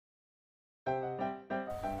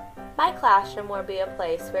My classroom will be a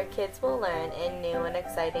place where kids will learn in new and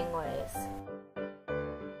exciting ways.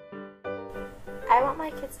 I want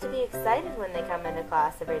my kids to be excited when they come into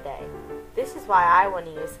class every day. This is why I want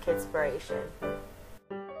to use Kidspiration.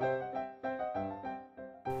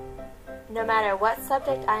 No matter what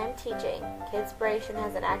subject I am teaching, Kidspiration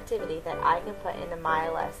has an activity that I can put into my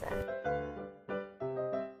lesson.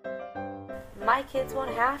 My kids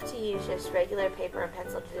won't have to use just regular paper and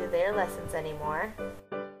pencil to do their lessons anymore.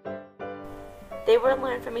 They will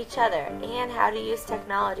learn from each other and how to use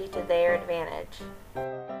technology to their advantage.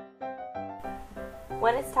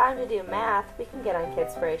 When it's time to do math, we can get on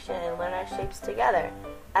Kidspiration and learn our shapes together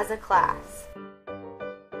as a class.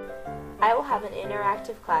 I will have an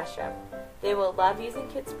interactive classroom. They will love using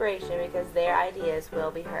Kidspiration because their ideas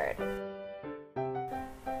will be heard.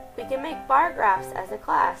 We can make bar graphs as a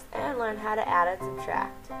class and learn how to add and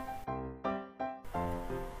subtract.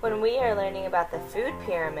 When we are learning about the food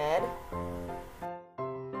pyramid,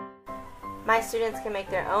 my students can make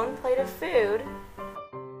their own plate of food.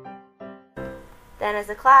 Then as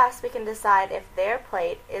a class, we can decide if their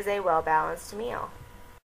plate is a well-balanced meal.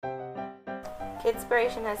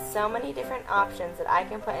 Kidspiration has so many different options that I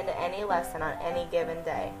can put into any lesson on any given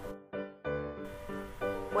day.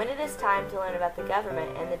 When it is time to learn about the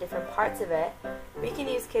government and the different parts of it, we can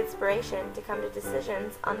use Kidspiration to come to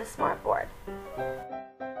decisions on the smartboard.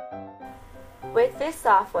 With this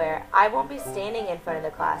software, I won't be standing in front of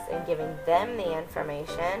the class and giving them the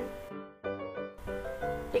information.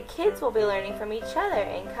 The kids will be learning from each other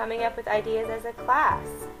and coming up with ideas as a class.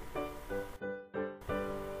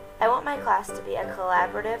 I want my class to be a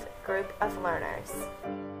collaborative group of learners.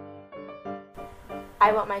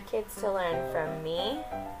 I want my kids to learn from me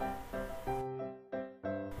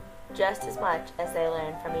just as much as they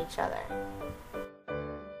learn from each other.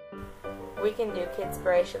 We can do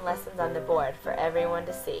Kidspiration lessons on the board for everyone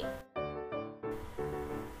to see.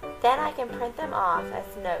 Then I can print them off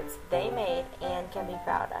as notes they made and can be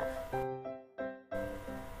proud of.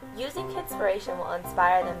 Using Kidspiration will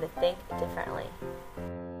inspire them to think differently,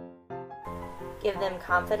 give them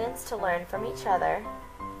confidence to learn from each other,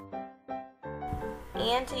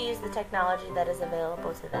 and to use the technology that is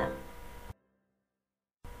available to them.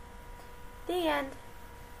 The end.